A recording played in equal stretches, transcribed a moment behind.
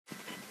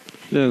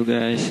Hello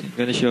guys, I'm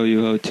gonna show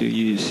you how to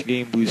use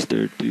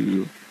Gamebooster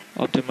to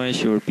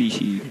optimize your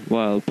PC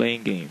while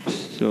playing games.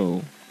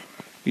 So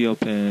we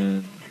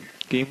open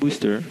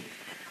Gamebooster.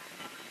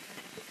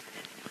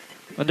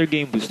 Under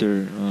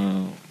Gamebooster,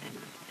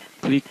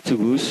 click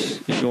Tools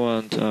if you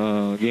want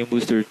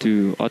Gamebooster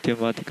to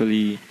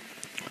automatically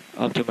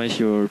optimize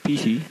your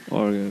PC,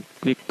 or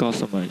click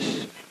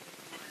Customize.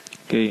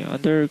 Okay,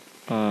 under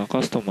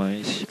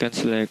Customize, you can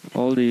select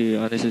all the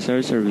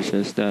unnecessary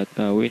services that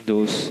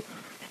Windows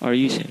are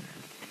using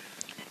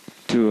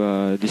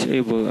to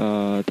disable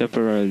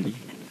temporarily.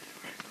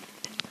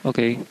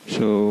 Okay,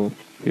 so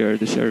here are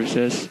the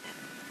services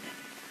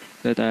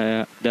that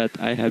I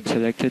have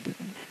selected,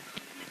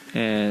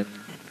 and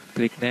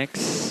click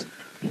next.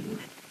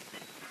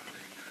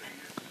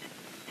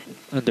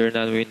 Under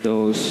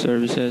non-Windows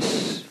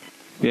services,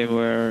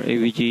 VMware,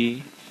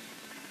 AVG.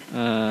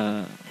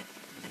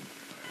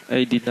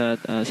 I did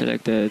not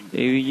selected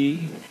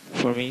AVG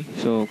for me,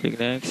 so click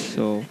next.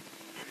 So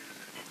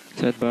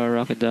sidebar,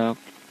 Rocket Dock.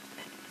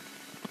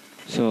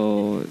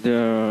 So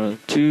there are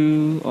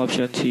two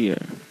options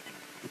here.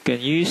 You can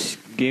use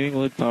gaming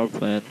mode power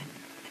plan,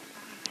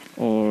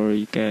 or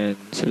you can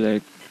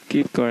select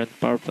keep current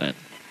power plan.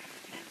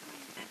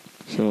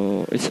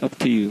 So it's up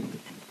to you.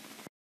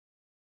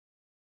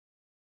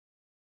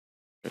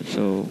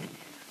 So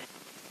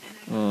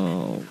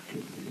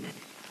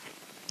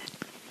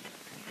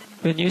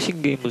when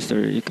using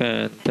Gamebooster, you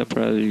can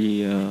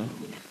temporarily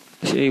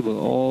disable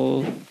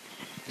all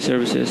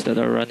services that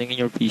are running in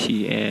your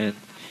PC, and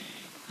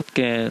it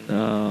can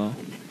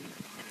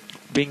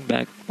bring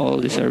back all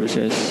the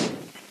services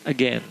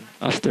again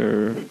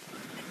after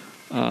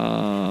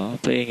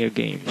playing your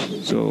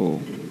games.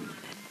 So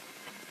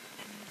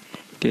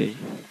okay,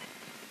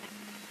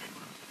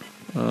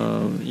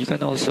 you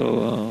can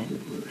also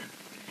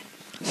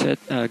set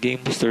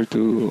Gamebooster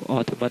to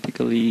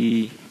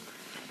automatically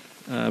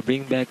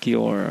bring back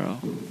your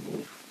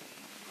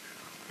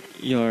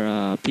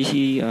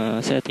PC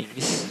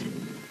settings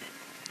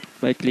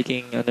by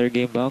clicking under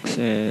game box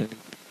and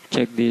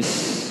check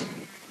this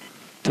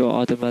to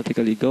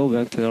automatically go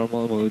back to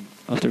normal mode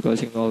after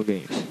closing all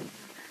games.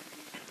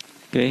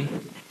 Okay,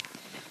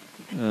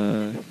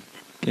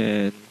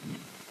 can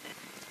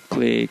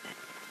click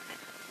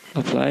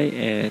apply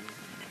and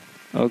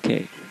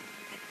okay.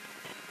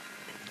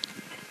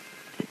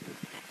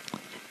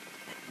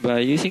 By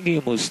using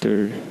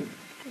Gamebooster,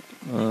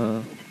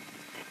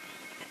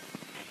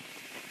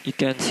 you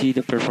can see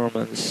the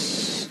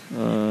performance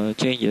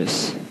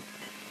changes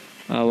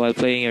while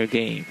playing your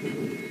game.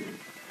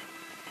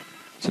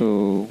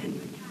 So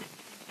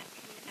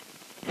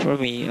for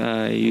me,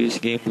 I use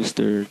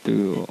Gamebooster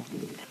to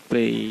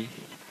play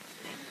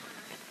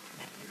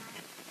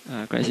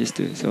Crisis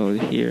 2. So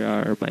here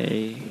are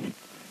my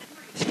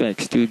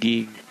specs: 2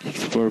 gig,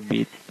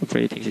 64-bit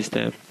operating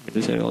system,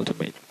 Windows 7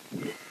 Ultimate.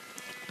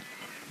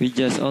 With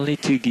just only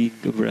 2 gig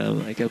of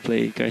RAM, I can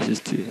play Crisis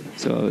 2.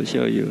 So I'll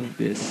show you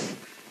this.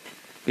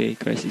 Okay,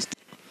 Crisis 2.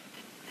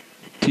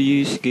 To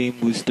use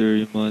Gamebooster,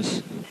 you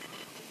must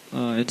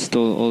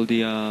install all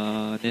the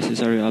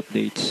necessary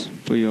updates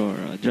for your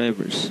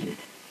drivers.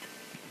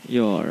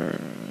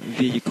 Your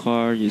video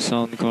card, your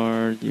sound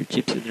card, your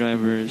chipset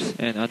drivers,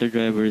 and other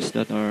drivers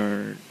that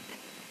are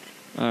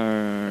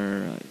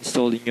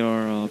installed in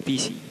your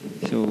PC.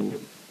 So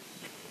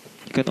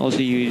you can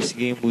also use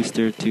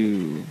Gamebooster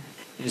to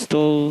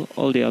install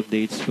all the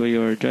updates for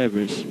your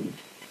drivers.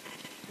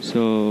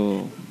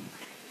 So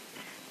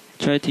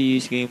try to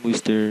use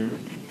Gamebooster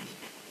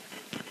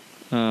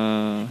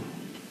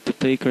to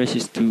play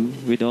Crisis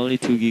 2 with only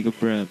 2 gig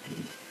of RAM,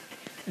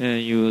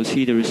 and you will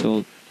see the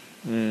result.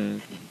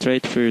 Try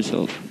it for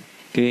yourself.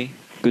 Okay,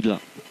 good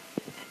luck.